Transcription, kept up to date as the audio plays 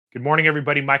Good morning,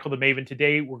 everybody. Michael the Maven.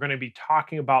 Today, we're going to be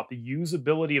talking about the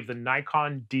usability of the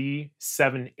Nikon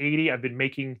D780. I've been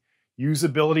making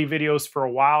usability videos for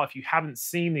a while. If you haven't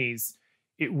seen these,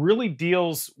 it really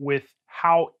deals with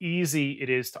how easy it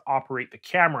is to operate the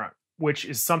camera, which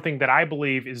is something that I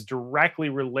believe is directly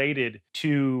related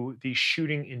to the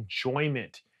shooting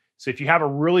enjoyment. So if you have a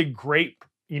really great,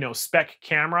 spec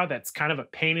camera that's kind of a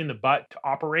pain in the butt to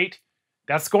operate,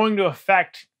 that's going to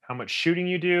affect how much shooting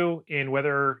you do, and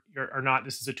whether or not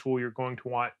this is a tool you're going to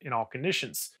want in all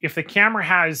conditions. If the camera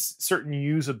has certain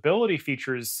usability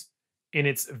features and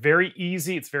it's very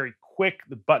easy, it's very quick,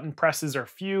 the button presses are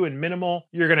few and minimal,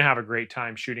 you're gonna have a great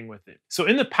time shooting with it. So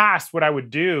in the past, what I would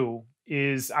do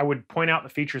is I would point out the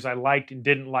features I liked and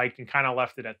didn't like and kind of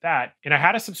left it at that. And I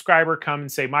had a subscriber come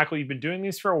and say, Michael, you've been doing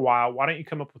these for a while. Why don't you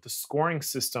come up with a scoring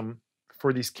system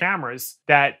for these cameras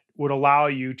that would allow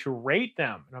you to rate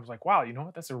them? And I was like, wow, you know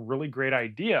what? That's a really great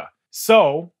idea.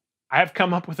 So I have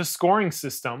come up with a scoring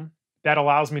system that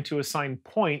allows me to assign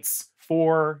points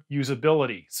for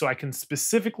usability. So I can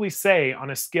specifically say on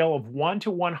a scale of 1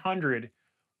 to 100,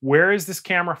 where is this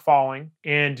camera falling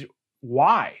and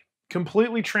why?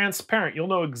 Completely transparent. You'll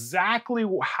know exactly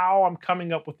how I'm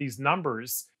coming up with these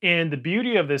numbers. And the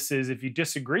beauty of this is if you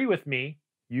disagree with me,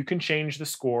 you can change the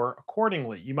score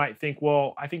accordingly. You might think,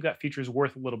 well, I think that feature is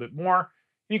worth a little bit more.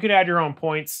 You can add your own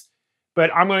points,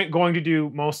 but I'm going to do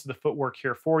most of the footwork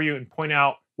here for you and point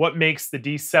out what makes the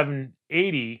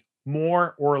D780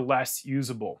 more or less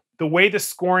usable. The way the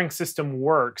scoring system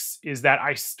works is that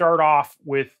I start off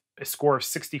with a score of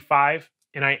 65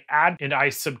 and I add and I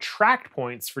subtract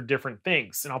points for different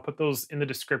things. And I'll put those in the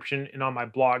description and on my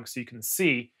blog so you can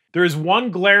see. There is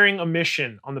one glaring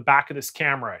omission on the back of this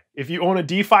camera. If you own a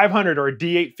D500 or a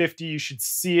D850, you should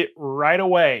see it right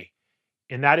away.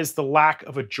 And that is the lack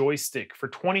of a joystick. For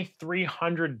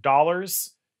 $2,300,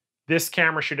 this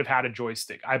camera should have had a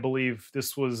joystick. I believe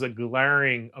this was a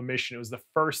glaring omission. It was the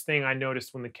first thing I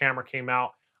noticed when the camera came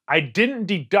out. I didn't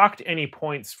deduct any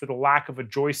points for the lack of a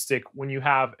joystick when you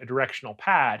have a directional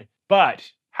pad, but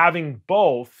having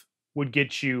both would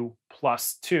get you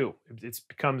 +2. It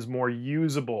becomes more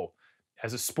usable.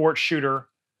 As a sports shooter,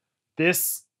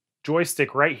 this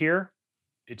joystick right here,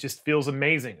 it just feels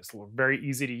amazing. It's very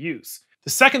easy to use. The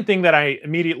second thing that I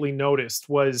immediately noticed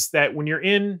was that when you're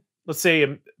in, let's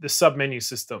say, the sub-menu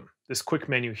system, this quick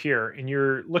menu here, and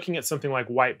you're looking at something like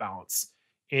white balance,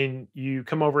 and you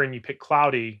come over and you pick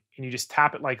cloudy, and you just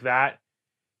tap it like that,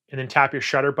 and then tap your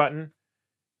shutter button,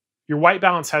 your white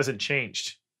balance hasn't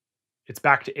changed. It's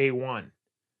back to A1.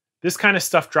 This kind of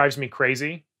stuff drives me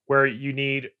crazy, where you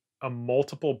need a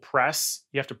multiple press.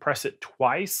 You have to press it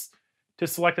twice to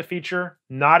select a feature.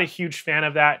 Not a huge fan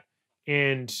of that,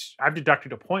 and I've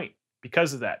deducted a point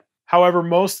because of that. However,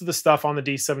 most of the stuff on the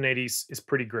D780s is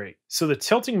pretty great. So the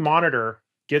tilting monitor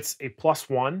gets a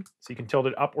 +1, so you can tilt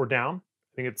it up or down.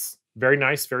 I think it's very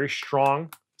nice, very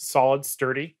strong, solid,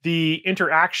 sturdy. The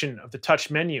interaction of the touch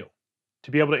menu,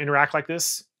 to be able to interact like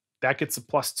this, that gets a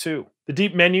 +2. The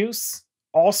deep menus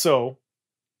also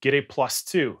get a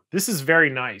 +2. This is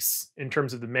very nice in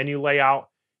terms of the menu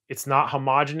layout. It's not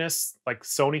homogeneous like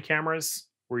Sony cameras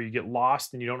where you get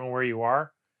lost and you don't know where you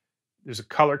are. There's a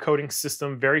color coding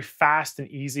system, very fast and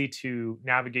easy to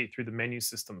navigate through the menu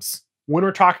systems. When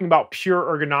we're talking about pure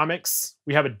ergonomics,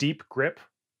 we have a deep grip,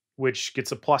 which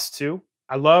gets a +2.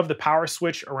 I love the power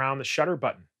switch around the shutter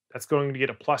button. That's going to get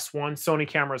a +1. Sony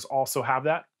cameras also have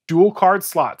that. Dual card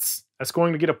slots. That's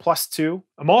going to get a +2.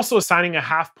 I'm also assigning a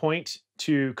half point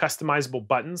to customizable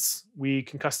buttons. We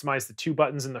can customize the 2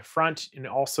 buttons in the front and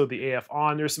also the AF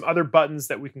on. There's some other buttons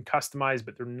that we can customize,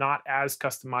 but they're not as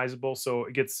customizable, so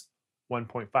it gets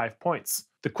 1.5 points.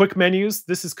 The quick menus,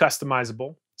 this is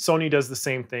customizable. Sony does the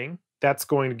same thing. That's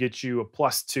going to get you a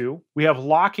 +2. We have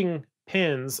locking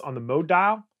pins on the mode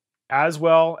dial as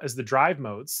well as the drive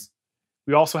modes.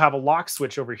 We also have a lock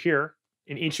switch over here,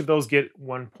 and each of those get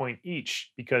 1 point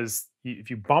each because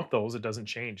if you bump those, it doesn't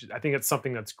change. I think it's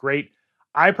something that's great.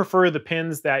 I prefer the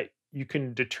pins that you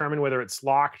can determine whether it's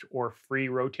locked or free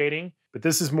rotating, but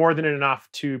this is more than enough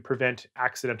to prevent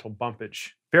accidental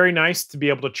bumpage. Very nice to be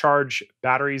able to charge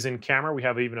batteries in camera. We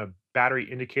have even a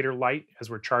battery indicator light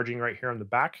as we're charging right here on the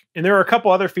back. And there are a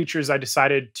couple other features I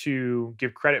decided to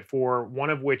give credit for, one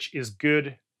of which is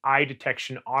good eye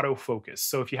detection autofocus.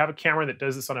 So if you have a camera that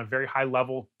does this on a very high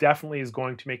level, definitely is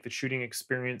going to make the shooting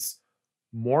experience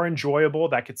more enjoyable.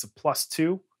 That gets a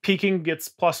 +2. Peaking gets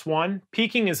 +1.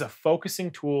 Peaking is a focusing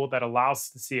tool that allows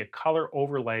us to see a color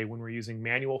overlay when we're using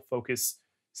manual focus,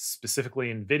 specifically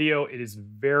in video. It is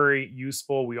very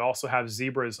useful. We also have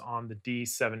zebras on the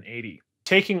D780.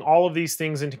 taking all of these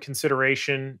things into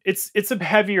consideration, it's a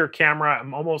heavier camera.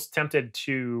 I'm almost tempted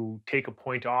to take a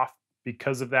point off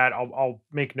because of that. I'll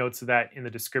make notes of that in the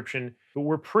description. But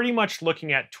we're pretty much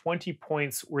looking at 20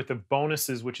 points worth of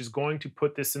bonuses, which is going to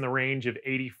put this in the range of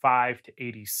 85 to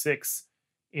 86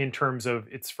 in terms of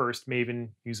its first Maven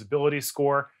usability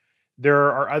score.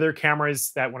 There are other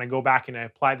cameras that when I go back and I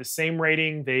apply the same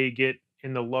rating, they get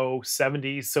in the low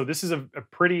 70s. So this is a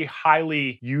pretty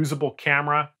highly usable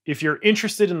camera. If you're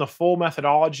interested in the full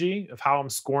methodology of how I'm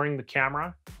scoring the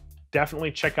camera,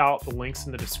 definitely check out the links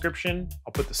in the description.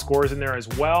 I'll put the scores in there as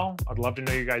well. I'd love to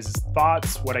know your guys'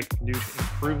 thoughts, what I can do to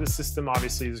improve the system.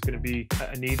 Obviously, there's going to be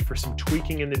a need for some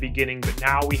tweaking in the beginning, but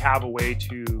now we have a way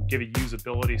to give a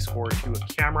usability score to a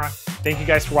camera. Thank you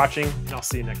guys for watching, and I'll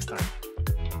see you next time.